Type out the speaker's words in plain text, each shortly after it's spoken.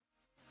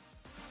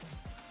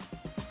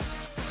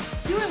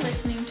You are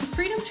listening to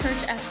Freedom Church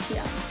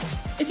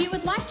STL. If you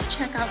would like to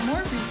check out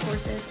more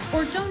resources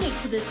or donate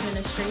to this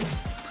ministry,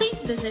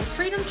 please visit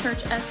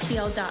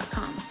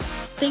freedomchurchstl.com.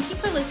 Thank you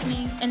for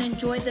listening and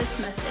enjoy this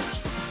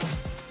message.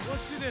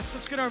 Let's do this.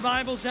 Let's get our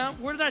Bibles out.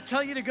 Where did I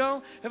tell you to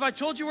go? Have I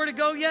told you where to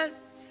go yet?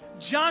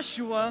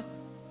 Joshua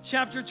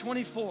chapter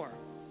 24.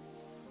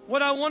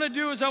 What I want to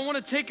do is I want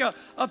to take a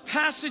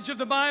passage of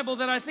the Bible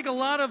that I think a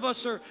lot of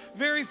us are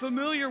very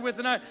familiar with,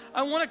 and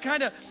I want to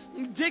kind of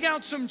dig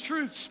out some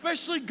truth,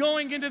 especially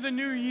going into the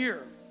new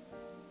year.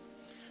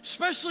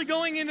 Especially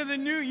going into the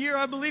new year,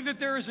 I believe that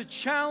there is a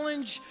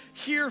challenge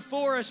here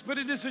for us, but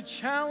it is a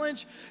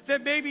challenge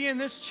that maybe in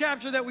this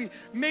chapter that we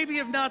maybe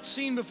have not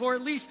seen before.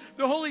 At least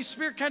the Holy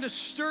Spirit kind of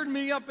stirred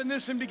me up in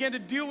this and began to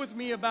deal with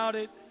me about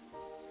it.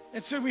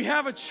 And so we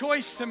have a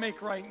choice to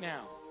make right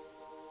now.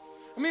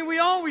 I mean, we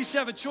always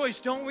have a choice,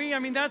 don't we? I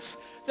mean, that's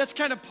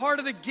kind of part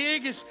of the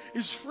gig is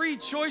free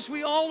choice.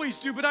 We always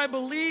do. But I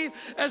believe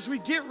as we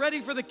get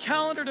ready for the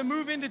calendar to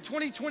move into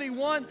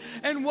 2021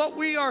 and what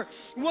we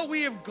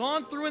have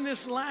gone through in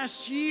this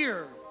last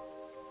year,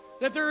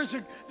 that there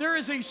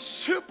is a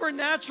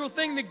supernatural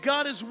thing that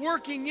God is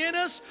working in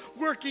us,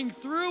 working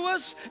through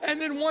us, and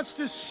then wants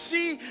to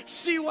see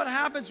what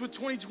happens with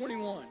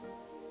 2021.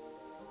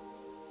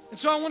 And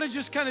so I want to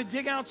just kind of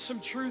dig out some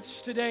truths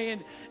today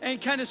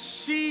and kind of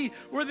see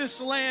where this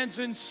lands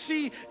and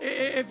see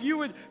if you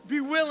would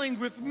be willing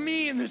with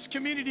me in this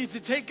community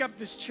to take up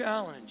this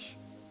challenge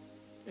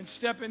and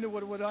step into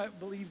what I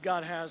believe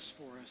God has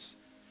for us.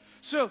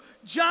 So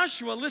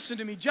Joshua, listen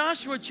to me,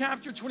 Joshua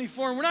chapter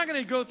 24, and we're not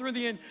going to go through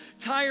the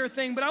entire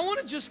thing, but I want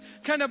to just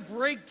kind of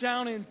break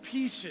down in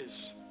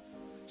pieces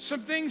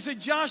some things that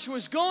Joshua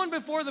is going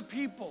before the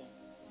people.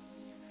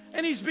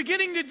 And he's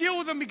beginning to deal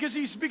with them because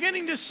he's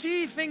beginning to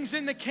see things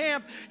in the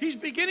camp. He's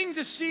beginning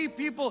to see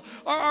people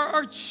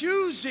are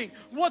choosing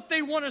what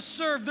they want to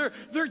serve.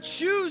 They're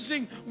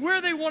choosing where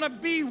they want to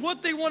be,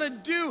 what they want to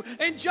do.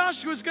 And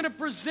Joshua's going to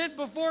present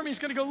before him. He's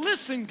going to go,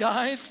 listen,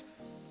 guys,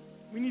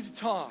 we need to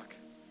talk.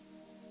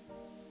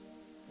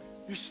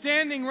 You're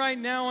standing right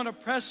now on a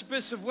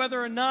precipice of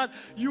whether or not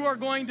you are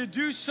going to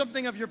do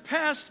something of your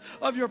past,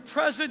 of your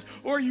present,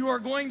 or you are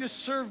going to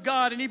serve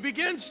God. And he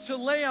begins to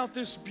lay out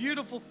this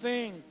beautiful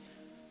thing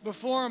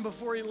before him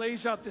before he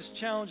lays out this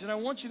challenge. And I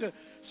want you to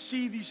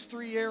see these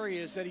three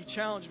areas that he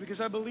challenged,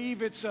 because I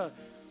believe in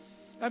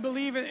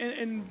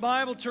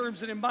Bible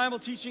terms and in Bible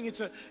teaching, it's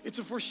a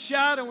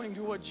foreshadowing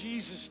to what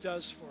Jesus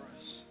does for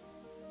us.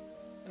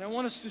 And I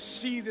want us to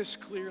see this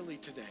clearly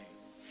today.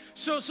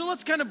 So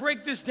let's kind of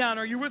break this down.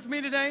 Are you with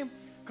me today?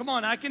 Come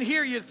on, I can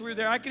hear you through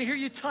there. I can hear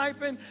you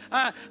typing.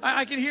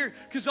 I can hear,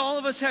 because all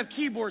of us have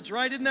keyboards,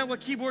 right? Isn't that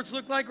what keyboards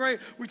look like, right?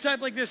 We type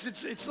like this.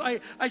 It's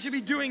like I should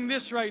be doing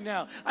this right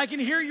now. I can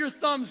hear your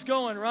thumbs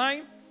going,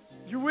 right?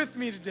 You're with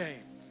me today.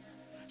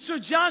 So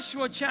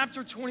Joshua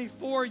chapter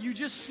 24, you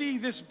just see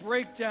this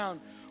breakdown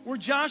where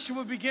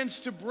Joshua begins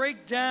to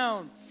break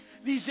down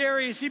these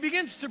areas. He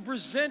begins to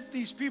present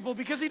these people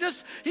because he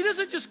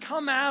doesn't just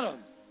come at them.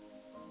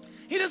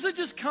 He doesn't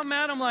just come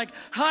at them like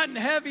hot and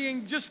heavy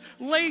and just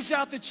lays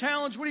out the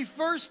challenge. What he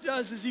first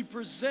does is he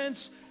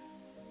presents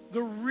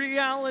the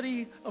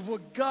reality of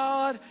what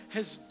God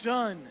has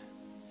done.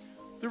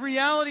 The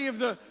reality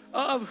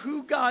of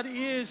who God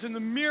is and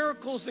the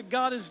miracles that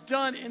God has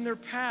done in their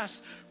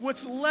past.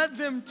 What's led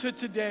them to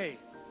today.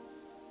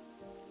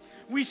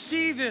 We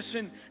see this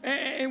and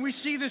we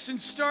see this in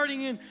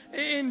starting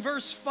in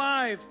verse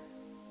 5.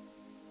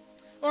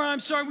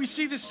 We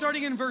see this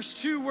starting in verse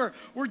 2 where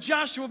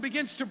Joshua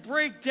begins to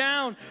break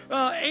down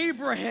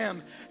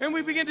Abraham. And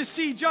we begin to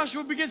see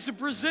Joshua begins to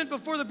present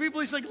before the people.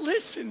 He's like,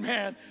 listen,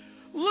 man,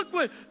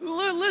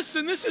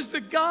 listen, this is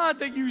the God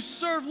that you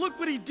serve. Look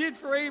what he did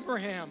for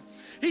Abraham.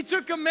 He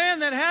took a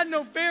man that had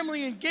no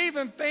family and gave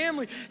him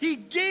family. He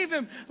gave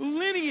him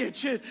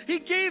lineage. He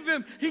gave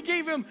him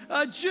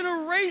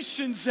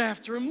generations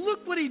after him.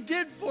 Look what he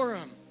did for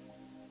him.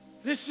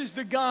 This is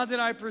the God that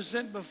I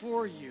present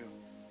before you.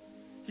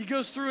 He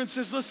goes through and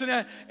says, listen,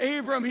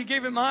 Abram, he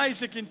gave him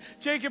Isaac and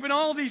Jacob and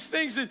all these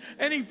things. And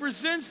he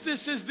presents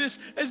this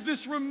as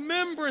this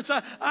remembrance.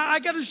 I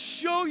got to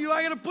show you,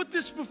 I got to put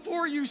this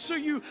before you so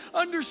you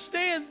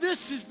understand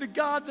this is the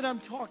God that I'm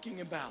talking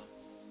about.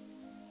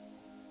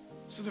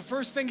 So the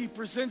first thing he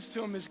presents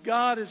to him is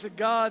God is a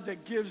God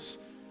that gives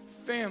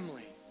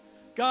family.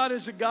 God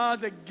is a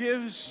God that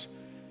gives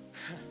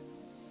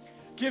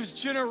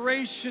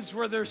generations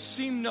where there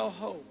seemed no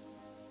hope.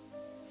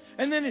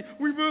 And then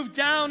we move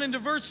down into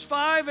verse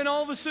 5, and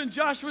all of a sudden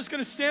Joshua's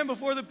going to stand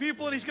before the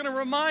people, and he's going to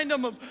remind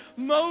them of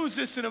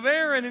Moses and of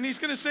Aaron, and he's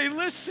going to say,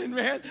 listen,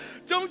 man,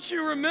 don't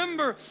you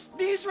remember?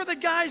 These were the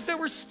guys that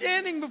were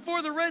standing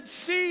before the Red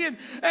Sea,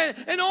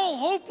 and all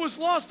hope was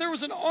lost. There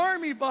was an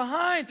army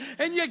behind,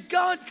 and yet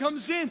God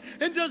comes in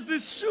and does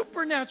this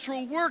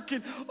supernatural work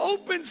and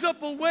opens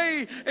up a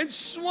way and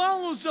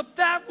swallows up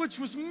that which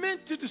was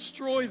meant to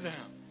destroy them.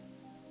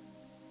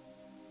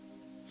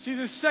 See,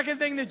 the second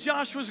thing that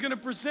Joshua's going to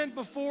present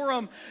before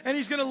them, and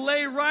he's going to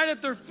lay right at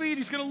their feet,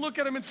 he's going to look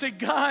at them and say,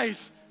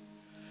 guys,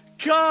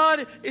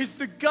 God is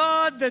the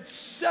God that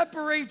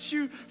separates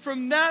you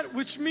from that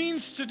which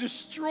means to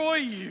destroy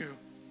you.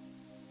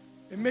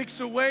 It makes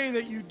a way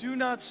that you do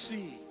not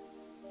see.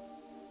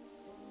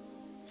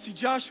 See,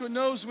 Joshua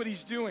knows what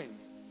he's doing.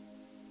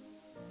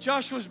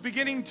 Joshua's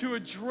beginning to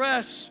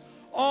address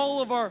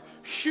all of our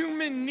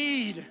human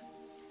need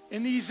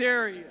in these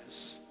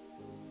areas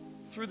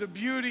through the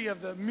beauty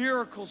of the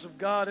miracles of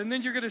God. And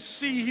then you're going to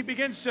see he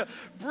begins to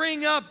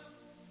bring up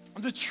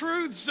the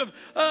truths of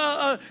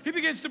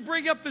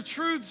the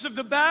truths of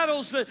the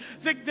battles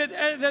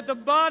that the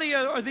body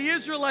or the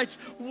Israelites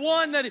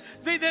won, that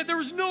there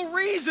was no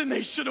reason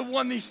they should have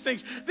won these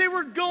things. They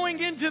were going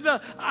into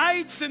the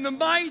ites and the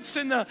mites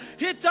and the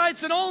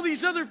Hittites and all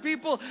these other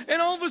people,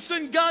 and all of a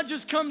sudden God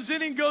just comes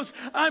in and goes,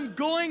 I'm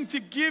going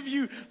to give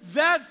you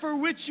that for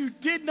which you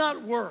did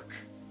not work.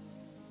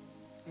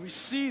 And we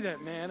see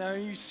that, man. I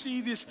mean, you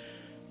see this.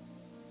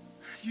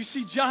 You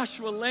see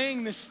Joshua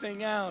laying this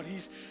thing out.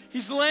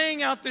 He's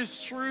laying out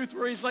this truth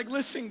where he's like,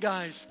 listen,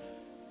 guys,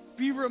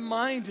 be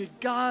reminded,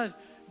 God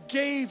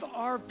gave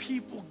our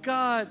people,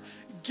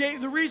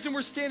 the reason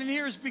we're standing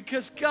here is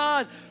because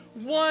God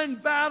won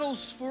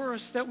battles for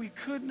us that we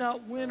could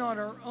not win on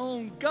our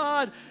own.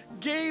 God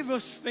gave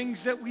us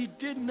things that we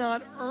did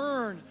not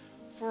earn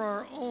for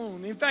our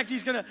own. In fact,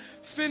 he's going to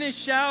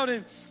finish out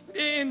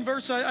in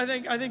verse, I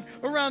think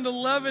around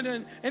 11,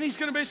 and he's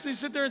going to basically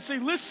sit there and say,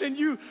 listen,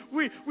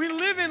 we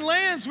live in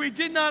lands we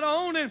did not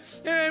own,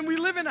 and we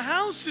live in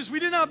houses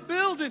we did not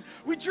build, and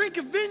we drink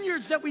of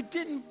vineyards that we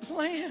didn't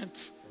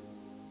plant.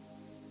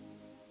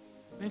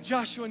 And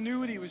Joshua knew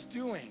what he was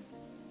doing.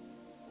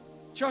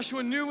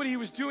 Joshua knew what he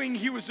was doing.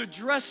 He was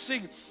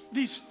addressing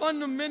these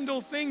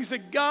fundamental things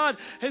that God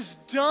has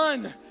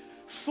done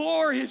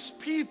for his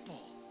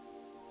people.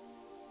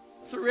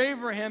 Through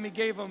Abraham, he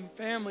gave them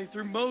family.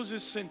 Through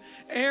Moses and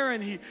Aaron,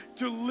 he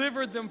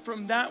delivered them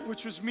from that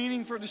which was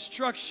meaning for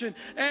destruction.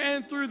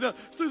 And through the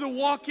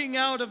walking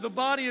out of the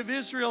body of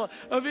Israel,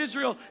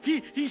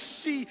 he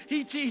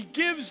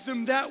gives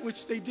them that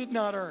which they did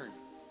not earn.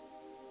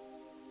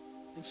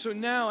 And so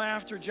now,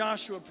 after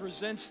Joshua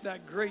presents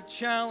that great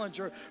challenge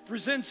or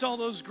presents all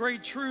those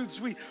great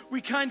truths,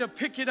 we kind of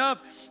pick it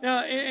up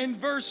in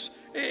verse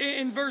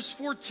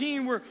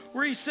 14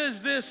 where he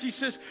says this. He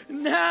says,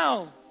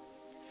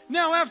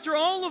 Now, after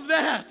all of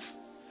that,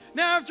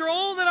 after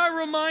all that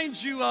I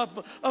remind you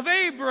of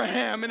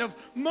Abraham and of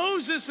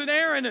Moses and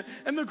Aaron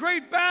and the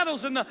great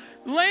battles and the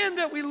land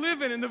that we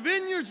live in and the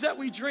vineyards that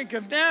we drink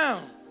of,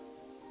 now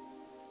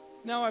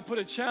I put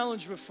a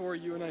challenge before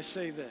you and I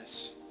say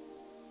this.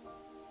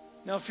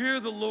 Now fear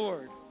the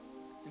Lord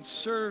and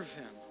serve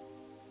him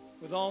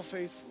with all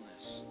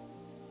faithfulness.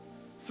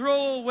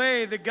 Throw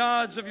away the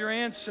gods of your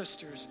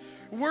ancestors.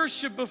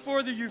 Worship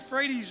before the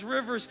Euphrates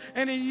rivers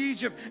and in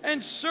Egypt,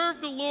 and serve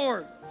the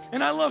Lord.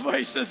 And I love why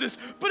he says this.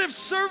 But if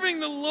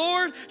serving the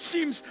Lord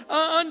seems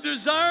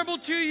undesirable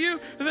to you,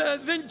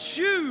 then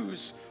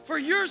choose for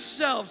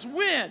yourselves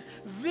when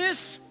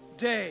this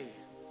day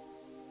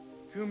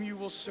whom you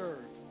will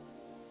serve,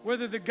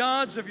 whether the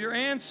gods of your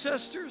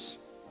ancestors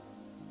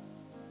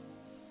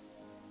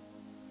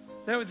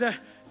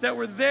that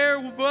were there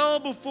well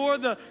before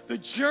the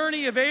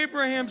journey of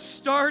Abraham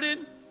started,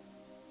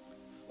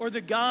 or the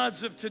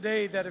gods of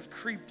today that have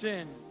creeped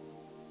in.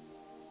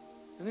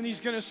 And then he's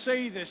going to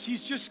say this.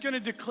 He's just going to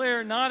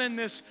declare, not in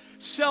this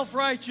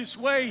self-righteous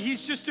way.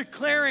 He's just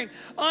declaring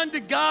unto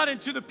God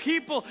and to the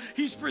people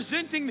he's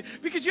presenting.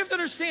 Because you have to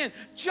understand,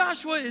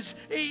 Joshua as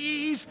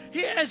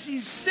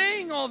he's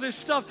saying all this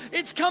stuff,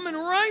 it's coming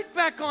right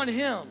back on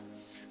him.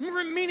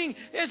 Meaning,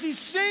 as he's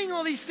saying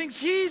all these things,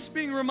 he's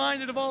being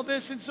reminded of all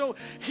this. And so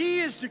he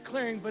is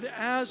declaring, but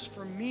as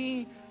for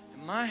me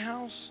and my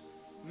house,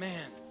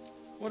 man,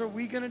 what are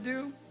we going to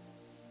do?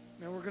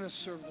 Man, we're going to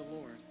serve the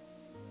Lord.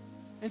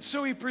 And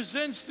so he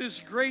presents this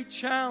great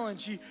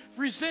challenge. He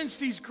presents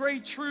these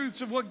great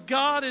truths of what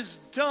God has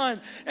done.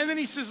 And then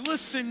he says,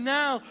 listen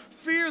now,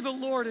 fear the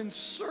Lord and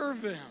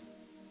serve him.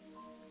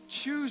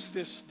 Choose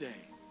this day.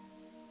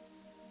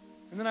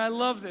 And then I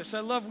love this.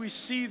 I love we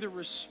see the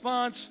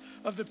response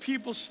of the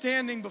people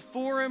standing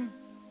before him.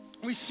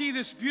 We see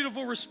this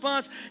beautiful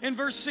response in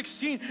verse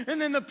 16. And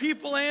then the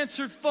people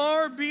answered,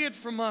 far be it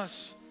from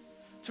us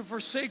to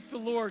forsake the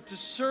Lord, to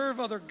serve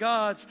other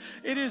gods.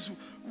 It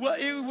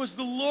was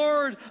the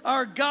Lord,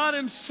 our God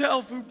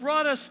himself, who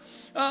brought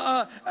us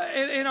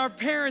and our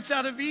parents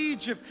out of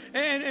Egypt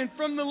and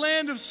from the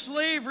land of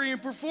slavery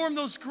and performed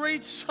those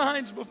great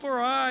signs before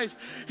our eyes.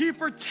 He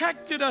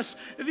protected us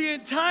the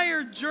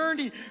entire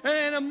journey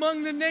and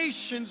among the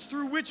nations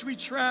through which we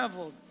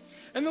traveled.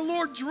 And the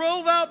Lord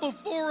drove out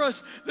before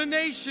us the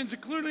nations,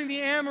 including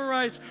the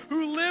Amorites,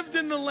 who lived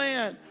in the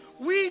land.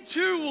 We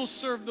too will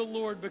serve the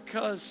Lord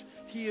because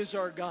he is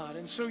our God.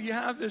 And so you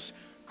have this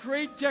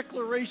great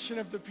declaration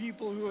of the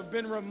people who have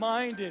been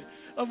reminded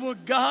of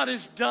what God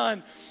has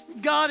done.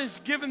 God has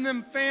given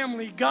them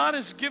family. God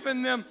has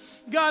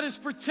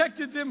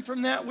protected them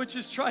from that which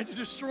has tried to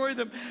destroy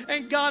them.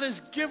 And God has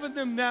given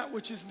them that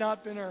which has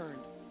not been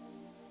earned.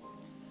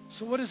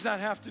 So what does that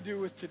have to do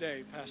with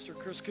today, Pastor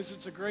Chris? Because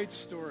it's a great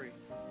story.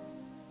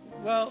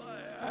 Well,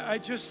 I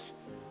just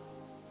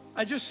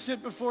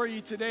sit before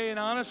you today, and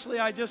honestly,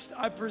 I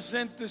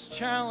present this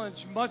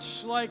challenge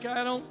much like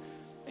I don't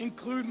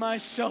include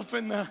myself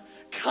in the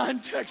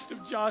context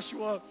of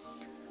Joshua.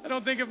 I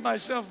don't think of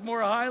myself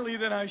more highly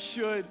than I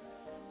should.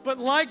 But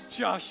like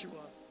Joshua,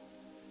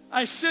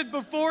 I sit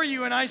before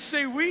you and I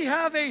say, we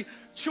have a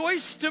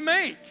choice to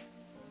make.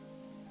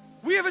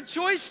 We have a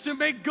choice to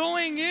make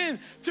going in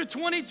to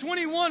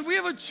 2021. We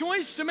have a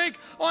choice to make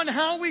on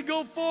how we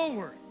go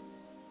forward.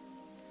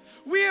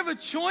 We have a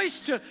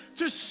choice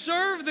to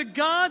serve the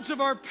gods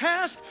of our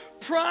past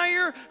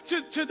prior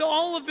to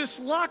all of this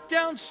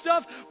lockdown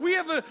stuff. We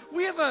have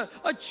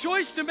a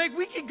choice to make.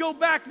 We could go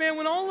back, man,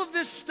 when all of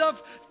this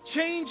stuff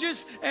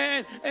changes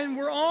and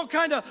we're all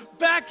kind of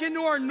back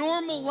into our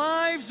normal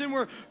lives and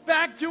we're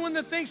back doing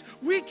the things.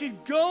 We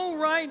could go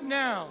right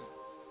now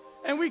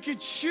and we could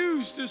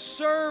choose to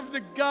serve the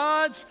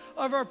gods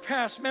of our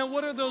past. Man,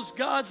 what are those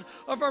gods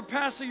of our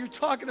past that you're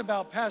talking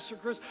about, Pastor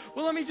Chris?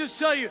 Well, let me just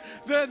tell you,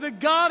 the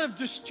God of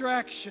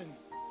distraction,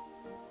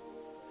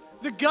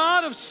 the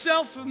God of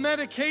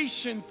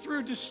self-medication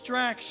through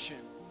distraction.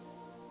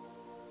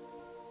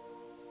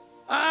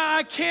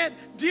 I can't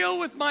deal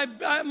with my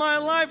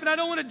life, and I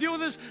don't want to deal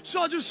with this,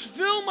 so I'll just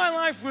fill my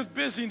life with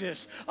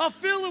busyness. Will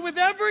fill it with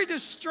every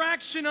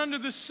distraction under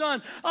the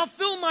sun. I'll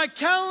fill my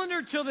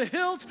calendar till the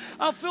hilt.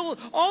 I'll fill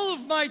all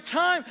of my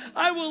time.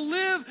 I will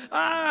live.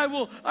 I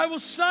will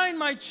sign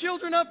my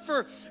children up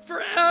for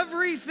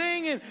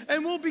everything,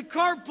 and we'll be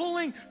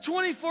carpooling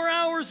 24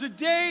 hours a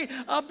day.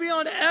 I'll be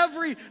on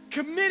every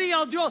committee.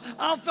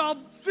 I'll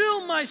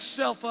fill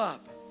myself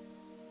up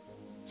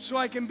so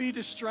I can be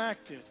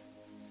distracted.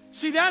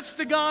 See, that's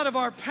the God of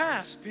our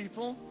past,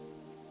 people.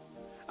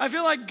 I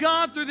feel like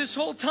God through this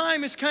whole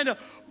time has kind of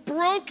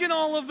broken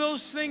all of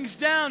those things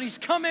down. He's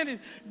come in and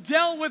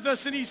dealt with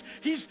us, and he's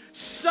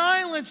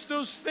silenced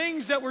those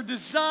things that were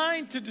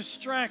designed to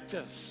distract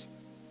us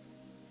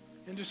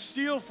and to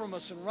steal from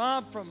us and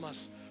rob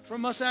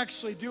from us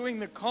actually doing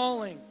the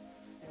calling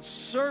and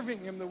serving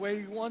Him the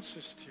way He wants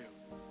us to.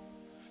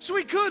 So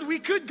we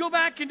could go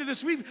back into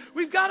this.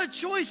 We've got a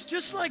choice,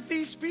 just like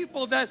these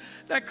people, that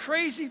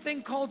crazy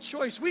thing called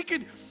choice. We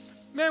could,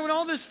 man, when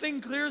all this thing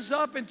clears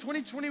up in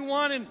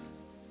 2021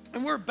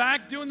 and we're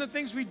back doing the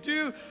things we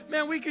do,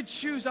 man, we could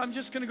choose. I'm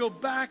just going to go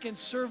back and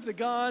serve the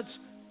gods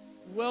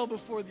well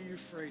before the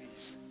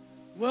Euphrates,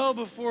 well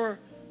before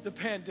the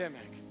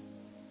pandemic.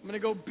 I'm going to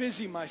go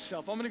busy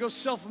myself. I'm going to go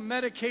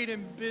self-medicate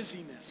in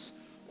busyness.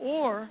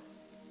 Or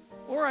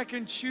I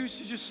can choose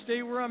to just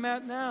stay where I'm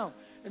at now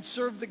and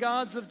serve the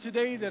gods of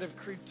today that have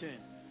creeped in.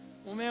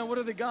 Well, man, what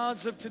are the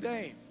gods of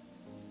today?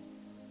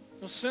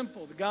 Well,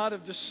 simple. The God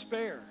of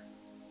despair,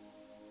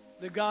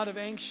 the God of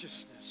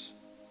anxiousness,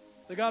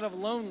 the God of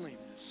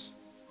loneliness,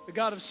 the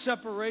God of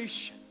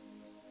separation,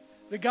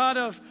 the God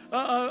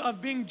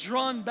of being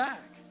drawn back,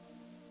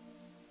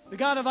 the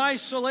God of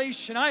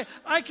isolation. I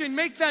can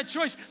make that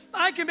choice.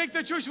 I can make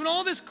that choice. When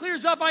all this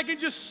clears up, I can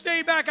just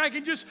stay back. I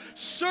can just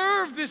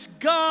serve this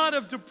God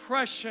of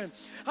depression.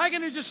 I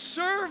can just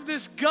serve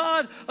this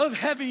God of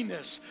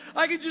heaviness.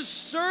 I can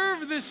just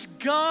serve this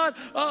God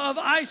of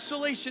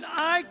isolation.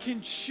 I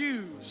can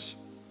choose.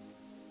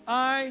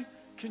 I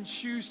can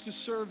choose to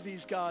serve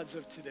these gods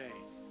of today.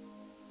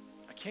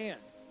 I can.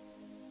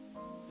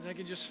 And I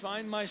can just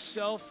find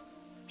myself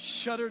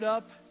shuttered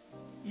up.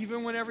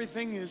 Even when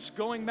everything is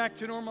going back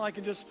to normal, I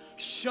can just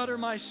shutter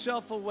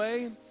myself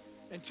away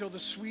until the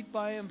sweet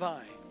by and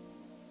by.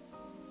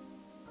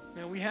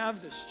 Man, we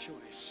have this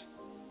choice.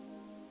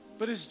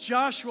 But as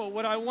Joshua,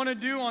 what I want to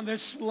do on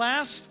this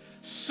last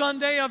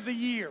Sunday of the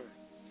year,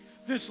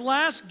 this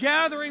last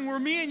gathering where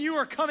me and you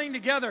are coming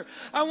together,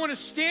 I want to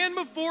stand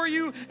before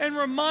you and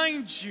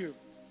remind you.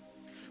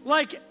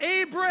 Like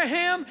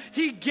Abraham,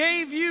 he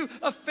gave you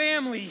a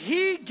family.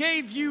 He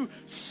gave you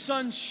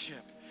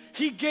sonship.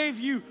 He gave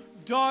you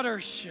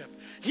daughtership.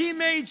 He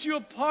made you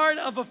a part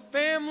of a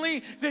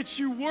family that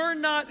you were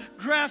not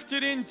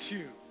grafted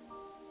into.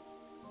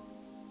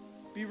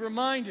 Be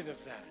reminded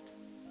of that.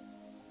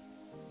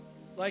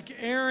 Like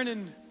Aaron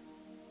and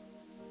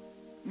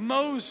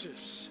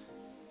Moses,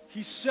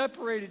 He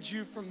separated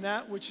you from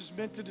that which is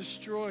meant to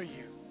destroy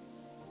you.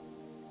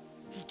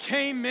 He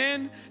came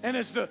in, and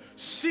as the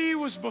sea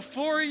was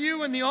before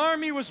you and the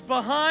army was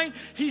behind,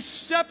 He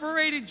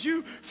separated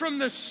you from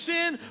the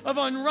sin of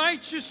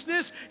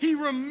unrighteousness. He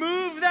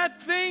removed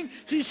that thing.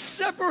 He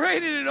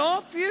separated it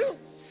off you.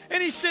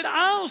 And He said,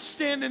 I'll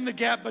stand in the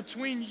gap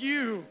between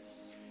you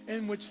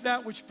and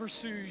that which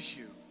pursues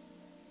you.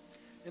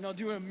 And I'll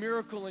do a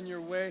miracle in your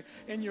way,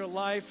 in your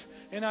life,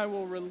 and I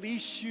will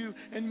release you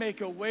and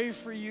make a way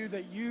for you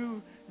that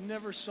you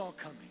never saw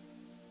coming.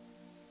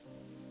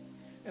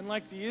 And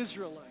like the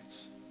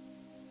Israelites,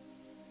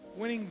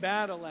 winning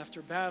battle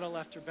after battle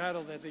after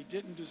battle that they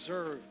didn't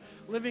deserve,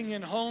 living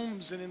in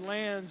homes and in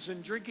lands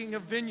and drinking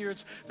of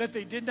vineyards that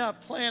they did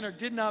not plant or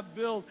did not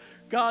build,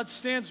 God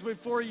stands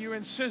before you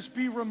and says,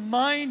 be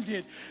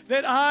reminded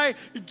that I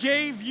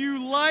gave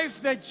you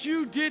life that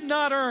you did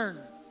not earn.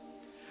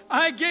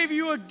 I gave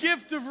you a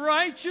gift of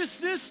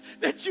righteousness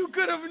that you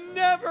could have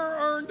never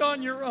earned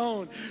on your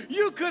own.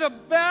 You could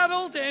have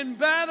battled and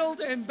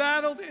battled and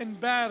battled and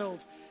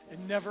battled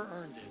and never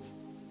earned it.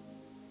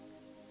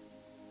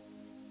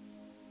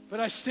 But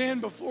I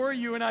stand before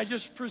you and I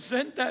just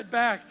present that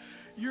back.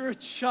 You're a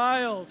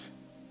child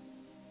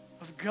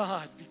of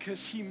God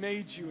because He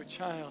made you a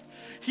child.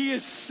 He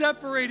has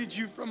separated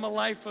you from a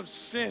life of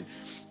sin.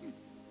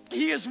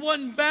 He has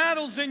won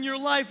battles in your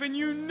life, and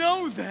you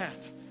know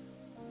that.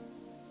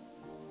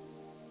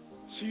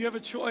 So you have a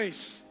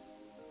choice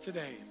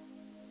today.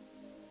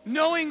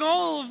 Knowing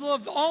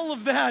all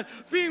of that,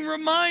 being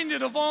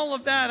reminded of all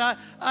of that,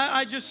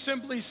 I just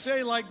simply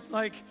say like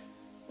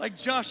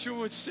Joshua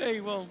would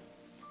say, well,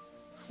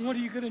 what are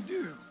you going to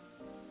do?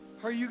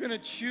 Are you going to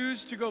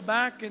choose to go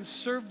back and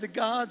serve the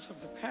gods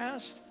of the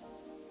past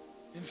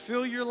and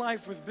fill your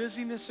life with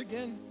busyness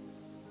again?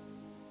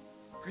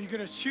 Are you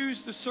going to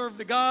choose to serve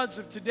the gods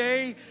of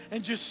today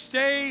and just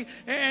stay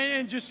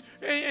and just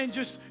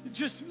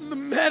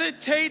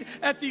meditate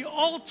at the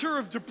altar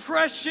of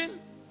depression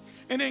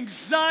and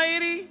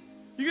anxiety?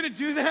 You're going to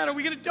do that? Are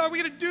we going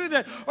to do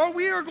that? Or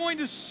we are going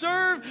to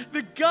serve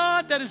the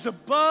God that is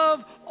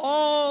above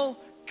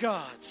all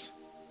gods.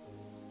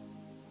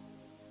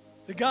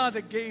 The God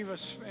that gave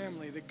us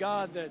family, the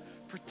God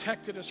that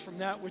protected us from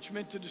that which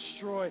meant to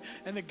destroy,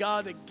 and the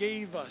God that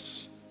gave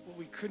us what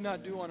we could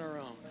not do on our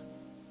own.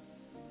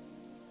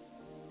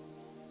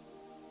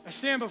 I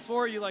stand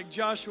before you like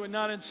Joshua,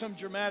 not in some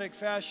dramatic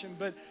fashion,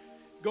 but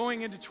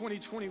going into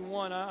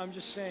 2021, I'm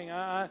just saying,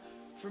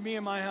 for me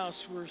and my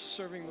house, we're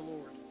serving the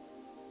Lord.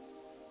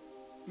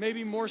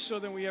 Maybe more so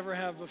than we ever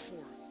have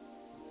before.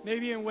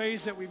 Maybe in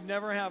ways that we've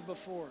never have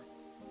before.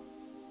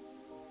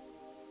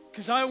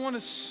 Because I want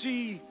to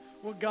see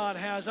what God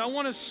has. I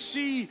want to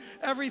see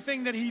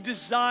everything that He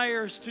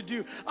desires to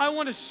do. I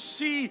want to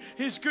see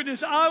His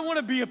goodness. I want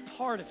to be a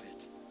part of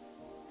it.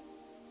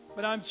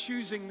 But I'm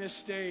choosing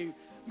this day,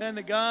 man,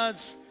 the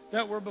gods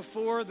that were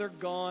before, they're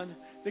gone.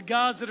 The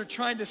gods that are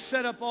trying to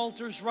set up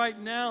altars right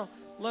now,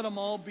 let them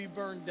all be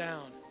burned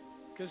down.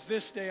 Because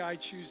this day I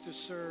choose to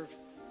serve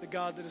the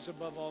God that is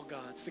above all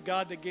gods, the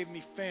God that gave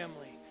me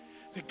family,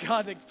 the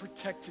God that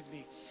protected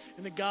me,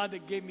 and the God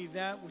that gave me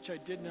that which I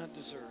did not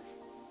deserve.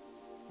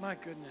 My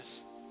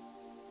goodness.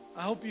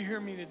 I hope you hear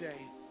me today.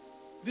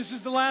 This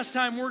is the last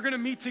time we're going to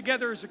meet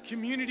together as a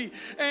community.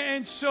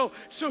 And so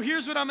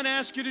here's what I'm going to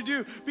ask you to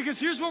do, because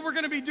here's what we're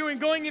going to be doing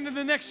going into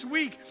the next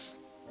week.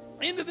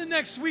 Into the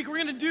next week, we're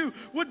going to do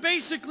what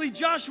basically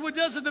Joshua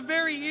does at the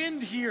very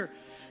end here.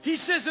 He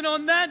says, and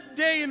on that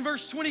day, in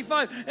verse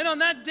 25, and on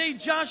that day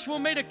Joshua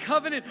made a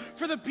covenant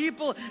for the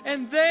people,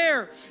 and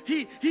there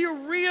he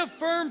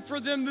reaffirmed for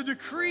them the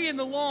decree and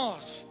the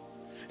laws.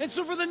 And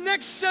so for the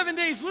next 7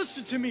 days,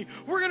 listen to me,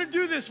 we're going to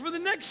do this. For the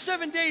next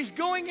 7 days,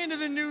 going into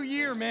the new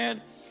year, man,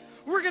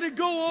 we're going to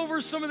go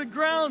over some of the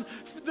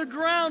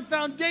ground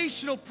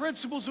foundational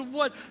principles of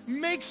what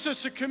makes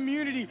us a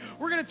community.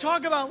 We're going to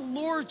talk about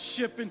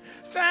lordship and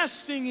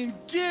fasting and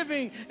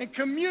giving and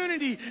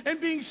community and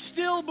being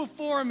still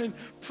before Him and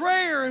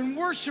prayer and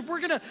worship. We're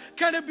going to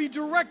kind of be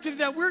directed to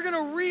that. We're going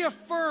to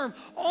reaffirm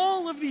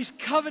all of these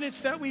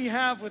covenants that we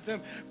have with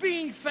Him,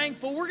 being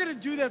thankful. We're going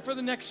to do that for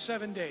the next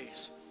 7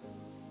 days.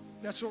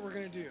 That's what we're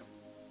going to do.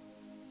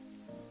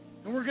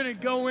 And we're going to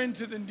go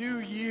into the new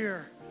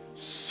year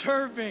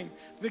serving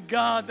the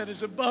God that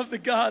is above the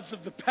gods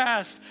of the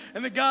past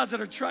and the gods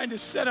that are trying to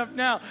set up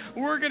now.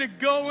 We're going to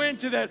go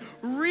into that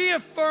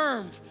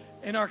reaffirmed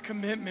in our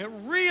commitment,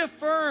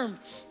 reaffirmed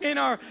in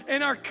our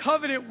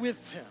covenant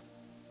with Him.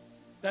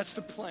 That's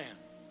the plan.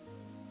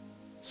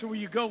 So will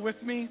you go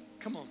with me?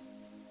 Come on.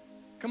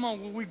 Come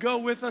on, will we go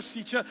with us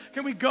each other?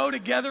 Can we go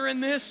together in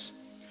this?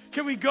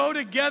 Can we go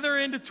together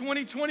into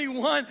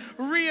 2021,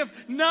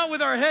 not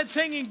with our heads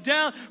hanging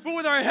down, but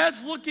with our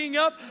heads looking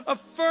up,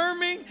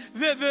 affirming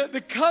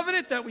the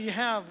covenant that we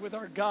have with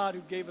our God who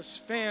gave us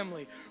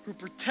family, who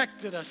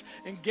protected us,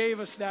 and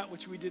gave us that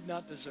which we did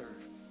not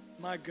deserve.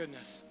 My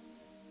goodness.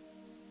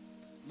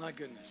 My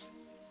goodness.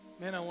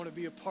 Man, I want to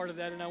be a part of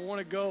that, and I want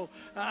to go.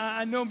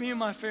 I know me and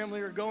my family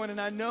are going, and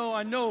I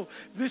know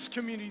this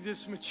community,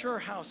 this mature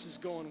house is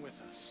going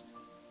with us.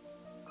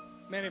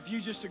 Man, if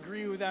you just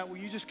agree with that, will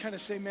you just kind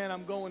of say, man,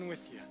 I'm going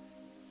with you.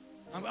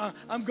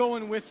 I'm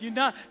going with you.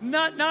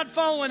 Not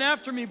following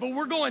after me, but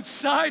we're going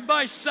side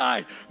by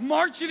side,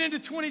 marching into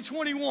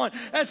 2021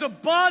 as a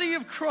body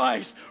of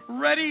Christ,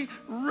 ready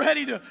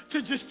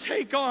to just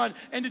take on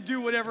and to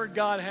do whatever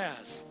God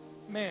has.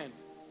 Man,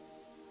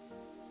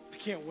 I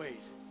can't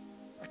wait.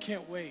 I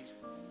can't wait.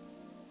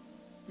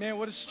 Man,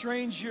 what a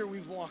strange year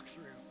we've walked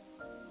through.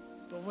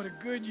 But what a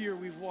good year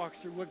we've walked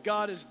through, what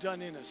God has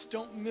done in us.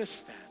 Don't miss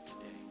that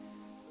today.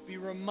 Be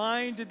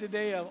reminded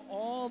today of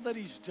all that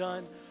He's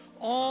done,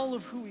 all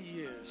of who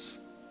He is,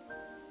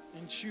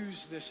 and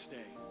choose this day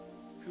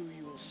who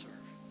you will serve.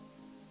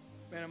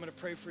 Man, I'm going to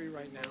pray for you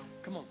right now.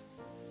 Come on.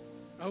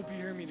 I hope you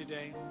hear me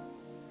today.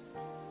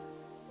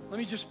 Let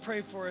me just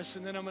pray for us,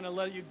 and then I'm going to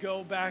let you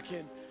go back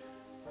and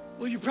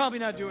Well, you're probably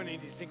not doing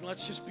anything.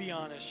 Let's just be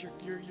honest.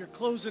 You're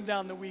closing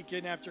down the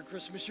weekend after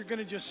Christmas. You're going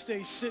to just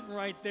stay sitting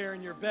right there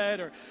in your bed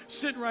or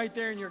sitting right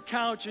there in your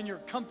couch in your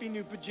comfy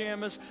new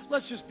pajamas.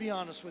 Let's just be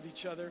honest with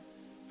each other.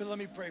 But let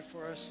me pray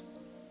for us.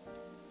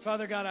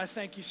 Father God, I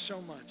thank you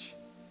so much.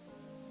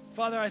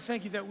 Father, I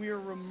thank you that we are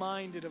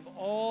reminded of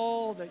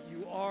all that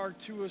you are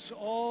to us,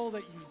 all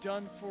that you've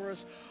done for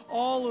us,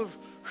 all of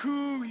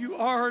who you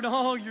are and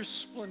all your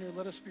splendor.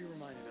 Let us be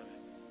reminded of it.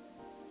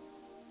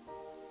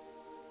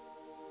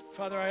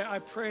 Father, I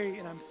pray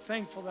and I'm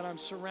thankful that I'm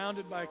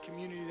surrounded by a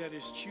community that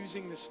is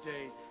choosing this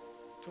day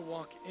to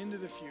walk into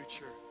the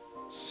future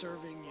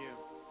serving you,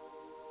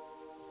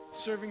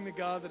 serving the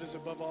God that is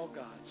above all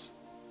gods.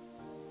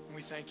 And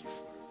we thank you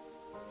for it.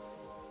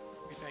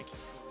 We thank you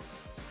for it.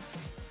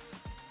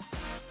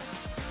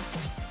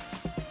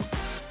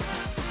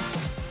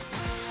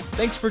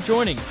 Thanks for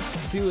joining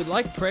us. If you would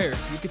like prayer,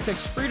 you can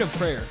text Freedom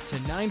Prayer to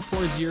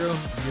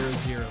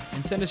 94000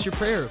 and send us your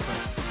prayer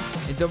request.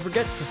 And don't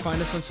forget to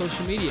find us on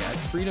social media at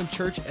Freedom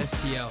Church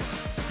STL.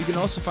 You can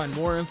also find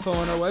more info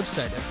on our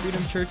website at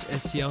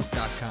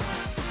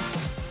freedomchurchstl.com.